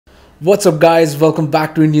What's up guys, welcome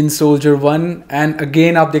back to Indian soldier 1 and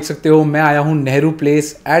again आप देख सकते हो मैं आया हूँ Nehru place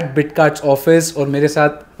at Flipkart office और मेरे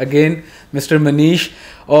साथ अगेन मिस्टर मनीष।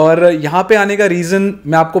 और यहाँ पे आने का रीज़न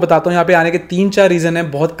मैं आपको बताता हूँ। यहाँ पे आने के 3-4 रीज़न हैं,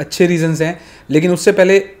 बहुत अच्छे रीजंस हैं। लेकिन उससे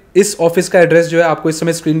पहले इस ऑफिस का एड्रेस जो है आपको इस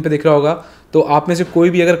समय स्क्रीन पे दिख रहा होगा। तो आप में से कोई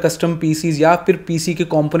भी अगर कस्टम पीसीज या फिर पीसी के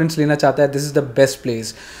कंपोनेंट्स लेना चाहता है, this is the best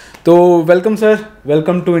place. तो welcome sir,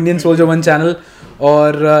 welcome to Indian soldier 1 channel.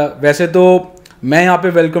 और वैसे तो मैं यहाँ पे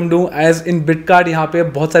वेलकम दूँ एज इन फ्लिपकार्ट। यहाँ पे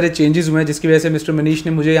बहुत सारे चेंजेस हुए हैं जिसकी वजह से मिस्टर मनीष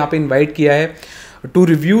ने मुझे यहाँ पे इनवाइट किया है टू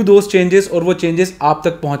रिव्यू दोज चेंजेस और वो चेंजेस आप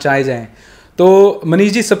तक पहुँचाए जाएँ। तो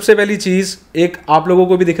मनीष जी, सबसे पहली चीज़, एक आप लोगों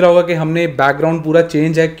को भी दिख रहा होगा कि हमने बैकग्राउंड पूरा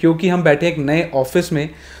चेंज है क्योंकि हम बैठे एक नए ऑफिस में।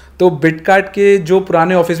 तो फ्लिपकार्ट के जो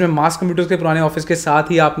पुराने ऑफिस में, मास कंप्यूटर्स के पुराने ऑफिस के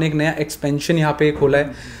साथ ही आपने एक नया एक्सपेंशन यहाँ पे खोला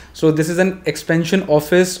है। So this is an expansion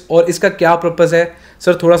office और इसका क्या पर्पस है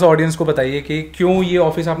सर, थोड़ा सा ऑडियंस को बताइए कि क्यों ये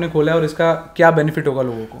ऑफिस आपने खोला है और इसका क्या बेनिफिट होगा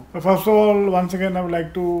लोगों को। First of all, once again I would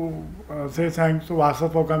like to से thanks to Vasava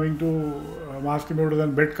for coming to mass computers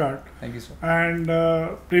and Flipkart. Thank you sir. And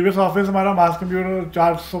previous office हमारा मास कंप्यूटर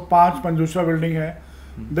 405 मंजूषा बिल्डिंग है।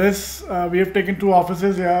 This we have taken 2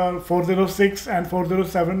 offices यार, 406 and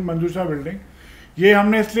 407 Manjusha building. ये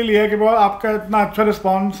हमने इसलिए लिया है कि बहुत आपका इतना अच्छा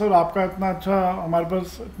रिस्पॉन्स और आपका इतना अच्छा, हमारे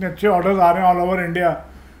पास इतने अच्छे ऑर्डर्स आ रहे हैं all over India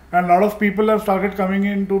and lot of people have started coming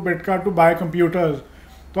in to Flipkart to bye computers.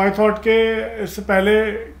 तो आई थॉट के इससे पहले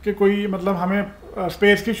कि कोई मतलब हमें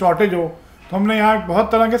स्पेस की शॉर्टेज हो, तो हमने यहाँ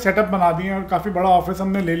बहुत तरह के सेटअप बना दिए हैं और काफ़ी बड़ा ऑफिस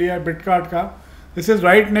हमने ले लिया है फ्लिपकार्ट का। This is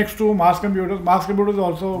right next to mass computers. Mass computers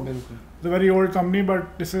also the very old company, but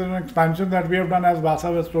this is an expansion that we have done as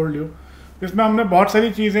Vasava has told you. इसमें हमने बहुत सारी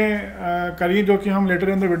चीज़ें करी जो कि हम letter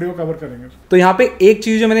in the video cover करेंगे। तो यहाँ पे एक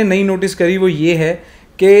चीज़ जो मैंने नई नोटिस करी वो ये है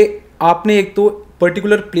कि आपने एक तो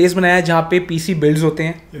पर्टिकुलर प्लेस बनाया है जहाँ पे पीसी बिल्ड्स होते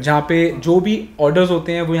हैं, जहाँ पे जो भी ऑर्डर्स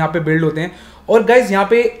होते हैं वो यहाँ पे बिल्ड होते हैं। और गाइज यहाँ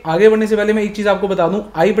पे आगे बढ़ने से पहले मैं एक चीज़ आपको बता दूं,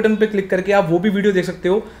 आई बटन पे क्लिक करके आप वो भी वीडियो देख सकते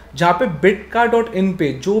हो जहाँ पे bitcar.in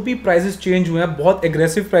पे जो भी प्राइसेस चेंज हुए हैं, बहुत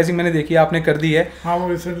एग्रेसिव प्राइसिंग मैंने देखी है, आपने कर दी है। हाँ, वो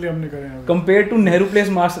रिसेंटली हमने करे हैं। Compare to Nehru place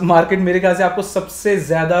market मेरे ख्याल से आपको सबसे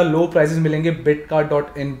ज़्यादा लो प्राइसेस मिलेंगे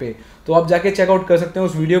bitcar.in पे। तो आप जाके चेकआउट कर सकते हैं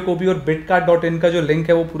उस वीडियो को भी। और bitcar.in का जो लिंक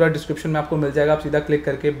है वो पूरा डिस्क्रिप्शन में आपको मिल जाएगा, आप सीधा क्लिक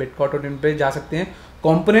करके bitcar.in पे जा सकते हैं।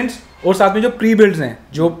 कंपोनेंट्स और साथ में जो प्री बिल्ड्स हैं,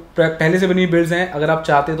 जो पहले से बनी हुई बिल्ड्स हैं, अगर आप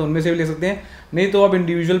चाहते हैं तो उनमें से भी ले सकते हैं, नहीं तो आप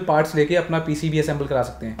इंडिविजुअल पार्ट्स लेके अपना पीसी भी असेंबल करा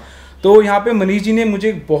सकते हैं। तो यहाँ पे मनीष जी ने मुझे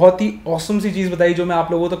एक बहुत ही ऑसम सी चीज़ बताई जो मैं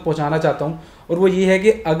आप लोगों तक पहुँचाना चाहता हूँ, और वो ये है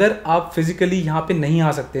कि अगर आप फिजिकली यहाँ पे नहीं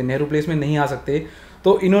आ सकते, नेहरू प्लेस में नहीं आ सकते,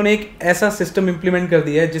 तो इन्होंने एक ऐसा सिस्टम इम्प्लीमेंट कर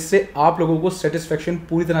दिया है जिससे आप लोगों को सेटिस्फेक्शन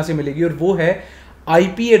पूरी तरह से मिलेगी। और वो है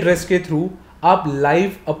IP एड्रेस के थ्रू आप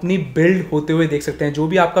लाइव अपनी बिल्ड होते हुए देख सकते हैं। जो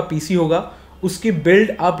भी आपका पीसी होगा उसकी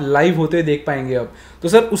बिल्ड आप लाइव होते हुए देख पाएंगे अब। तो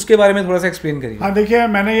सर उसके बारे में थोड़ा सा एक्सप्लेन करिए। हाँ, देखिए,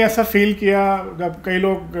 मैंने ये ऐसा फील किया जब कई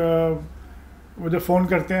लोग मुझे फ़ोन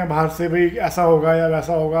करते हैं बाहर से, भाई ऐसा होगा या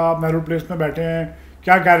वैसा होगा, आप नेहरू प्लेस में बैठे हैं,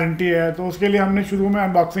 क्या गारंटी है। तो उसके लिए हमने शुरू में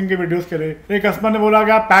अनबॉक्सिंग के वीडियोस करे। एक कस्टमर ने बोला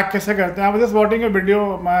कि आप पैक कैसे करते हैं। I was just watching a video,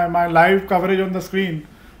 my live coverage on the screen,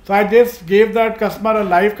 so I just gave that customer a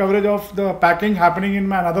live coverage of the packing happening in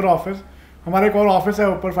my another office. हमारे एक और ऑफिस है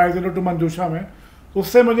ऊपर 502 मंजूषा में। तो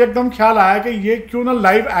उससे मुझे एकदम ख्याल आया कि ये क्यों ना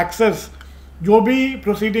लाइव एक्सेस जो भी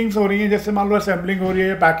प्रोसीडिंग्स हो रही हैं, जैसे मान लो असेंबलिंग हो रही है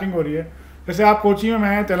या पैकिंग हो रही है, जैसे आप कोची में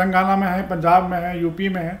हैं, तेलंगाना में हैं, पंजाब में हैं, यूपी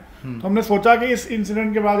में हैं, तो हमने सोचा कि इस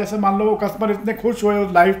इंसिडेंट के बाद, जैसे मान लो वो कस्टमर इतने खुश हुए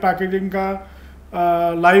उस लाइव पैकेजिंग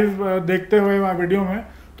का लाइव देखते हुए वीडियो में,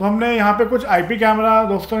 तो हमने यहाँ पे कुछ IP कैमरा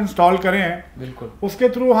दोस्तों इंस्टॉल करे हैं। बिल्कुल, उसके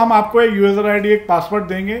उसके थ्रू हम आपको एक यूज़र ID, एक पासवर्ड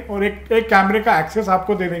देंगे और एक कैमरे का एक्सेस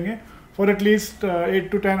आपको दे देंगे for at least 8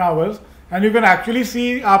 to 10 hours. And you can actually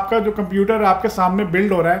see आपका जो कंप्यूटर आपके सामने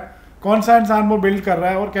बिल्ड हो रहा है, कौन सा इंसान वो बिल्ड कर रहा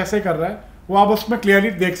है और कैसे कर रहा है, वो आप उसमें क्लियरली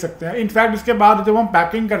देख सकते हैं। इनफैक्ट इसके बाद जब हम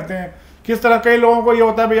पैकिंग करते हैं, किस तरह, कई लोगों को ये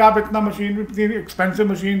होता है भाई आप इतना मशीन, इतनी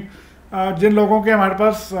एक्सपेंसिव मशीन, जिन लोगों के हमारे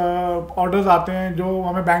पास ऑर्डर्स आते हैं जो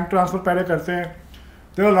हमें बैंक ट्रांसफ़र पहले करते हैं,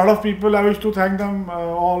 there are lot of people, I wish to thank them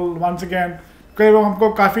all once again. कई लोग हमको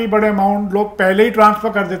काफ़ी बड़े अमाउंट लोग पहले ही ट्रांसफ़र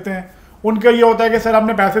कर देते हैं। उनका ये होता है कि सर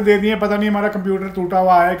हमने पैसे दे दिए, पता नहीं हमारा कंप्यूटर टूटा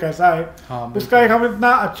हुआ है, कैसा है। हाँ, उसका एक हम इतना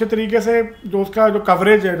अच्छे तरीके से जो उसका जो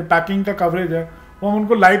कवरेज है, पैकिंग का कवरेज है, वो हम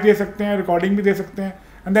उनको लाइव दे सकते हैं, रिकॉर्डिंग भी दे सकते हैं।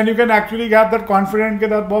 And then you can actually get that confident के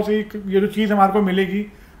साथ बहुत सही ये जो चीज़ हमारे को मिलेगी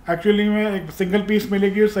एक्चुअली में एक सिंगल पीस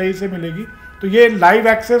मिलेगी और सही से मिलेगी। तो ये live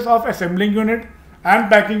access of assembling unit and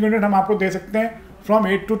packing unit हम आपको दे सकते हैं from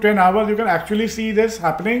 8 to 10 hours. You can actually see this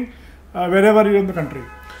happening wherever you in the country.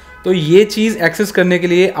 तो ये चीज़ एक्सेस करने के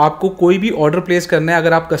लिए आपको कोई भी ऑर्डर प्लेस करना है,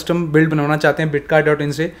 अगर आप कस्टम बिल्ड बनवाना चाहते हैं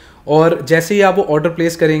bitcart.in से, और जैसे ही आप वो ऑर्डर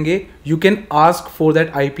प्लेस करेंगे you can ask for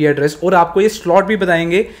that IP address, और आपको ये स्लॉट भी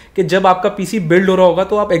बताएंगे कि जब आपका PC बिल्ड हो रहा होगा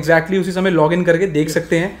तो आप एग्जैक्टली उसी समय लॉग इन करके देख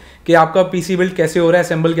सकते हैं कि आपका PC बिल्ड कैसे हो रहा है,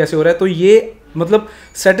 असेंबल कैसे हो रहा है। तो ये मतलब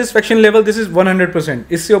सेटिस्फेक्शन लेवल दिस इज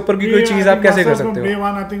 100%। इससे ऊपर की कोई चीज़ आप कैसे कर सकते हो? Day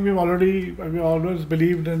one, I think we always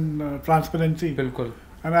believed in transparency. बिल्कुल।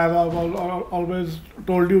 And I've always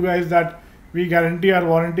told you guys that we guarantee our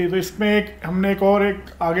warranty. तो इसमें हमने एक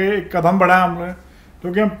आगे एक कदम बढ़ाया हमने,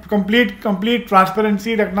 क्योंकि हम कंप्लीट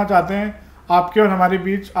ट्रांसपेरेंसी रखना चाहते हैं आपके और हमारे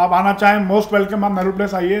बीच। आप आना चाहें, मोस्ट वेलकम, आप नेहरू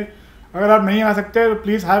प्लेस आइए। अगर आप नहीं आ सकते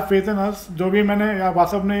प्लीज़ हैव फेथ इन अस। जो भी मैंने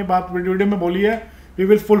वासव ने ये बात वीडियो में बोली है, we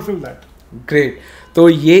will fulfil that. Great. तो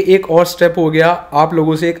ये एक और स्टेप हो गया आप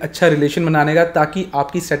लोगों से एक अच्छा रिलेशन बनाने का, ताकि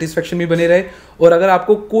आपकी सेटिस्फेक्शन भी बने रहे, और अगर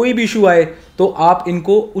आपको कोई भी इशू आए तो आप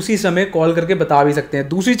इनको उसी समय कॉल करके बता भी सकते हैं।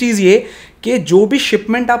 दूसरी चीज़ ये कि जो भी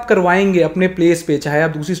शिपमेंट आप करवाएंगे अपने प्लेस पे, चाहे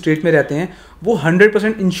आप दूसरी स्टेट में रहते हैं, वो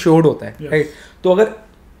 100% इंश्योर्ड होता है, राइट? तो अगर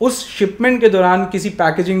उस शिपमेंट के दौरान किसी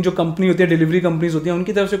पैकेजिंग जो कंपनी होती है, डिलीवरी कंपनीज होती हैं,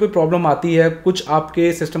 उनकी तरफ से कोई प्रॉब्लम आती है, कुछ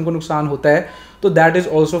आपके सिस्टम को नुकसान होता है, तो that is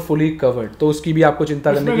also fully covered. तो उसकी भी आपको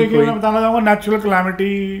चिंता करने की कोई। मैं बताना चाहूँगा, नेचुरल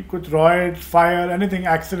कैलामिटी, कुछ रॉयड, fire, anything,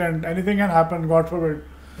 accident, anything can happen, God forbid,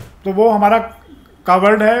 तो वो हमारा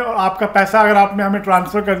कवर्ड है। और आपका पैसा अगर आपने हमें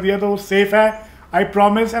ट्रांसफर कर दिया तो वो सेफ है। I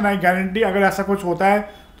promise and I guarantee, अगर ऐसा कुछ होता है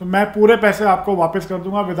तो मैं पूरे पैसे आपको वापस कर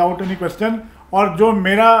दूंगा विदाउट एनी क्वेश्चन। और जो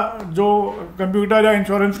मेरा जो कंप्यूटर या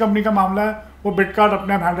इंश्योरेंस कंपनी का मामला है वो बिटकार्ट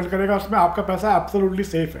अपने आप हैंडल करेगा, उसमें आपका पैसा एब्सोल्युटली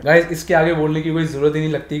सेफ है। गाइस, इसके आगे बोलने की कोई ज़रूरत ही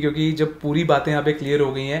नहीं लगती, क्योंकि जब पूरी बातें यहाँ पे क्लियर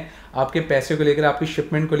हो गई हैं आपके पैसे को लेकर, आपकी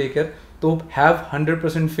शिपमेंट को लेकर, तो हैव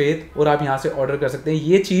 100% फेथ और आप यहाँ से ऑर्डर कर सकते हैं।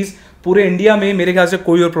 ये चीज़ पूरे इंडिया में मेरे ख्याल से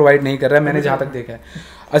कोई और प्रोवाइड नहीं कर रहा है, मैंने जहाँ तक देखा है।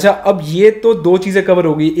 अच्छा, अब ये तो दो चीज़ें कवर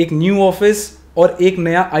हो गई, एक न्यू ऑफिस और एक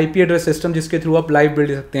नया IP एड्रेस सिस्टम जिसके थ्रू आप लाइव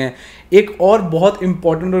बिल्ड सकते हैं। एक और बहुत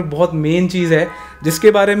इंपॉर्टेंट और बहुत मेन चीज़ है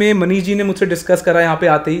जिसके बारे में मनीष जी ने मुझसे डिस्कस करा यहाँ पे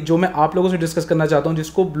आते ही, जो मैं आप लोगों से डिस्कस करना चाहता हूँ,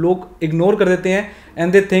 जिसको लोग इग्नोर कर देते हैं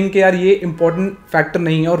एंड दे थिंक यार ये इंपॉर्टेंट फैक्टर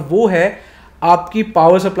नहीं है, और वो है आपकी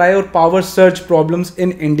पावर सप्लाई और power search problems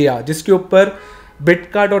in India, जिसके ऊपर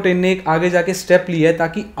bitcart.in ने एक आगे जाके स्टेप लिया है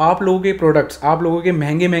ताकि आप लोगों के प्रोडक्ट्स, आप लोगों के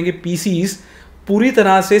महंगे महंगे PCs पूरी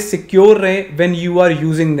तरह से सिक्योर रहे when you are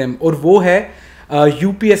using them, और वो है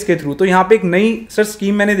UPS के थ्रू। तो यहाँ पे एक नई सर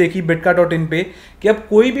स्कीम मैंने देखी bitcart.in पे कि अब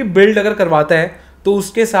कोई भी बिल्ड अगर करवाता है तो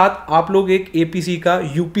उसके साथ आप लोग एक APC का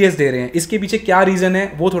UPS दे रहे हैं। इसके पीछे क्या रीज़न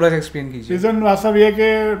है वो थोड़ा सा एक्सप्लेन कीजिए। रीज़न वास्तव ये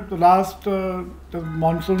कि लास्ट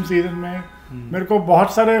मानसून सीजन में मेरे को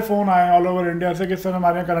बहुत सारे फ़ोन आए ऑल ओवर इंडिया से कि सर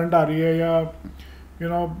हमारे यहाँ करंट आ रही है, या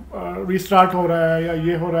रीस्टार्ट हो रहा है, या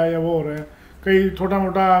ये हो रहा है, या वो हो रहा है। कहीं छोटा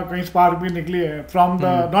मोटा कहीं स्पार्क भी निकली है from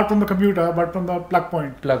the not from the computer but from the plug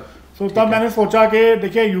point. सो तब मैंने सोचा कि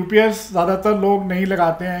देखिए UPS ज़्यादातर लोग नहीं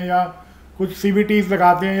लगाते हैं, या कुछ CVTs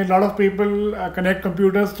लगाते हैं, lot of people connect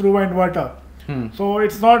computers through inverter. So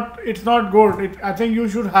it's not good. I think you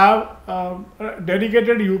should have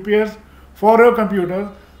dedicated UPS for your computer.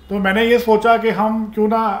 तो मैंने ये सोचा कि हम क्यों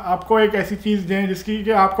ना आपको एक ऐसी चीज़ दें जिसकी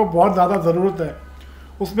कि आपको बहुत ज़्यादा ज़रूरत है।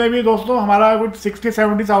 उसमें भी दोस्तों हमारा कुछ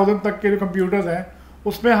 60-70,000 तक के जो कंप्यूटर्स हैं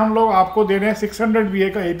उसमें हम लोग आपको दे रहे हैं 600 VA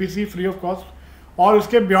का APC फ्री ऑफ कॉस्ट, और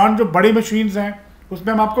उसके बियॉन्ड जो बड़ी मशीन्स हैं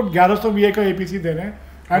उसमें हम आपको 1100 VA का APC दे रहे हैं।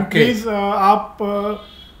 एंड प्लीज़ आप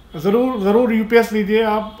ज़रूर UPS लीजिए,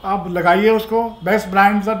 आप लगाइए उसको। Best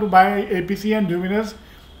brands are to bye APC and luminous,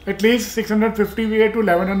 at least 650 VA to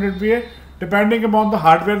 1100 VA, depending upon the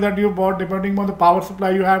hardware that you bought, depending upon the power supply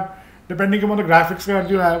you have, depending upon the graphics card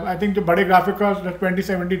you have. I think जो बड़े graphic cards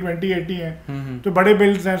 2070, 2080 हैं, जो बड़े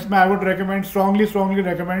builds हैं, इसमें I would recommend, strongly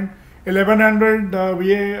recommend 1100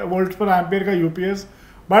 VA volts per ampere का UPS.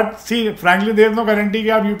 But see, frankly there is no guarantee कि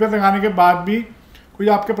आप UPS लगाने के बाद भी कोई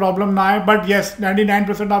आपके प्रॉब्लम ना आए, बट येस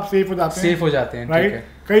 99% आप सेफ हो जाते हैं, राइट?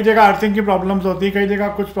 कई जगह अर्थिंग की प्रॉब्लम्स होती है, कई जगह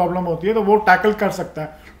कुछ प्रॉब्लम होती है, तो वो टैकल कर सकता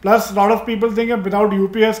है। Plus lot of people think without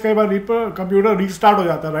UPS कई बार कंप्यूटर रीस्टार्ट हो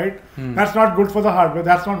जाता है, right? That's not good for the hardware,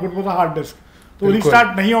 that's not good for the hard disk. तो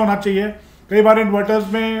रीस्टार्ट नहीं होना चाहिए। कई बार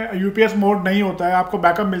इन्वर्टर्स में UPS मोड नहीं होता है, आपको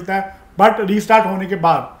बैकअप मिलता है बट रीस्टार्ट होने के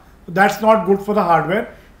बाद, that's not good for the hardware.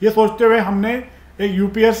 ये सोचते हुए हमने एक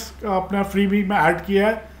UPS अपना फ्री वीक में ऐड किया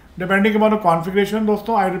है, डिपेंडिंग अपॉन कॉन्फ़िगरेशन।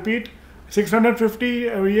 दोस्तों I repeat, 650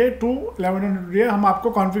 VA to 1100 VA हम आपको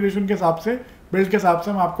कॉन्फ़िगरेशन के हिसाब से, बिल्ड के हिसाब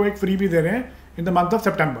से हम आपको एक फ्री भी दे रहे हैं इन द मंथ ऑफ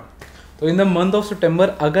सितंबर। तो इन द मंथ ऑफ सितंबर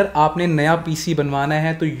अगर आपने नया पीसी बनवाना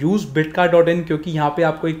है तो यूज़ bitcart.in, क्योंकि यहाँ पे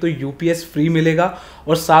आपको एक तो यूपीएस फ्री मिलेगा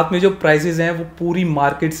और साथ में जो प्राइसेस हैं वो पूरी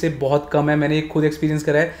मार्केट से बहुत कम है। मैंने एक खुद एक्सपीरियंस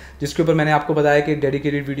करा है जिसके ऊपर मैंने आपको बताया कि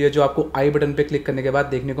डेडिकेटेड वीडियो जो आपको आई बटन पे क्लिक करने के बाद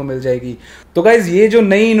देखने को मिल जाएगी। तो गाइज ये जो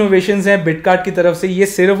नई इनोवेशंस हैं bitcart की तरफ से, ये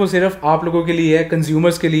सिर्फ और सिर्फ आप लोगों के लिए है,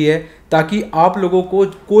 कंज्यूमर्स के लिए है, ताकि आप लोगों को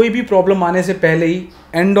कोई भी प्रॉब्लम आने से पहले ही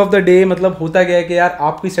एंड ऑफ द डे, मतलब होता गया है कि यार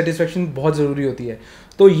आपकी सेटिस्फेक्शन बहुत ज़रूरी होती है।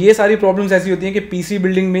 तो ये सारी प्रॉब्लम्स ऐसी होती हैं कि पीसी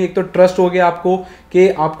बिल्डिंग में एक तो ट्रस्ट हो गया आपको कि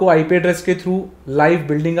आपको आईपी एड्रेस के थ्रू लाइव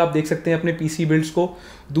बिल्डिंग आप देख सकते हैं अपने पीसी बिल्ड्स को।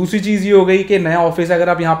 दूसरी चीज़ ये हो गई कि नया ऑफिस अगर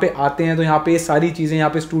आप यहाँ पे आते हैं तो यहाँ पे सारी चीज़ें, यहाँ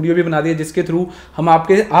पे स्टूडियो भी बना दिया जिसके थ्रू हम आप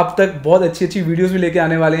तक बहुत अच्छी अच्छी वीडियोस भी लेके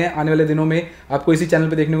आने वाले हैं। आने वाले दिनों में आपको इसी चैनल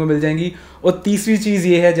पे देखने को मिल जाएंगी। और तीसरी चीज़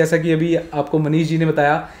ये है, जैसा कि अभी आपको मनीष जी ने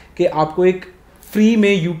बताया, कि आपको एक फ्री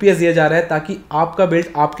में यूपीएस दिया जा रहा है ताकि आपका बिल्ड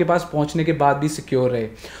आपके पास पहुंचने के बाद भी सिक्योर रहे।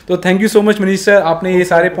 तो thank you so much Manish sir, आपने ये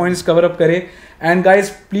सारे पॉइंट्स कवर अप करे। And guys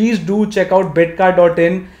please do check out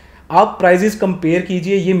bitcart.in। आप प्राइजेस कंपेयर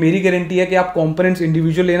कीजिए, ये मेरी गारंटी है कि आप कंपोनेंट्स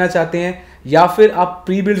इंडिविजुअल लेना चाहते हैं या फिर आप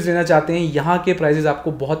प्री बिल्ड्स लेना चाहते हैं, यहाँ के प्राइजेस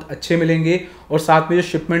आपको बहुत अच्छे मिलेंगे और साथ में जो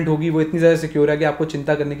शिपमेंट होगी वो इतनी ज़्यादा सिक्योर है कि आपको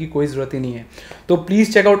चिंता करने की कोई ज़रूरत ही नहीं है। तो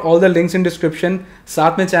please check out all the links in description.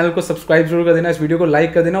 साथ में चैनल को सब्सक्राइब जरूर कर देना, इस वीडियो को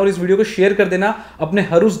लाइक कर देना और इस वीडियो को शेयर कर देना अपने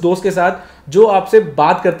हर उस दोस्त के साथ जो आपसे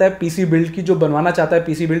बात करता है पीसी बिल्ड की, जो बनवाना चाहता है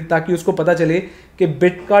पीसी बिल्ड, ताकि उसको पता चले कि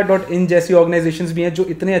bitcart.in जैसी ऑर्गेनाइजेशंस भी हैं जो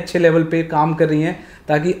इतने अच्छे लेवल पे काम कर रही हैं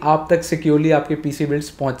ताकि आप तक सिक्योरली आपके पीसी बिल्ड्स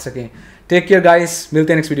पहुंच सकें। टेक केयर गाइस,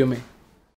 मिलते हैं नेक्स्ट वीडियो में।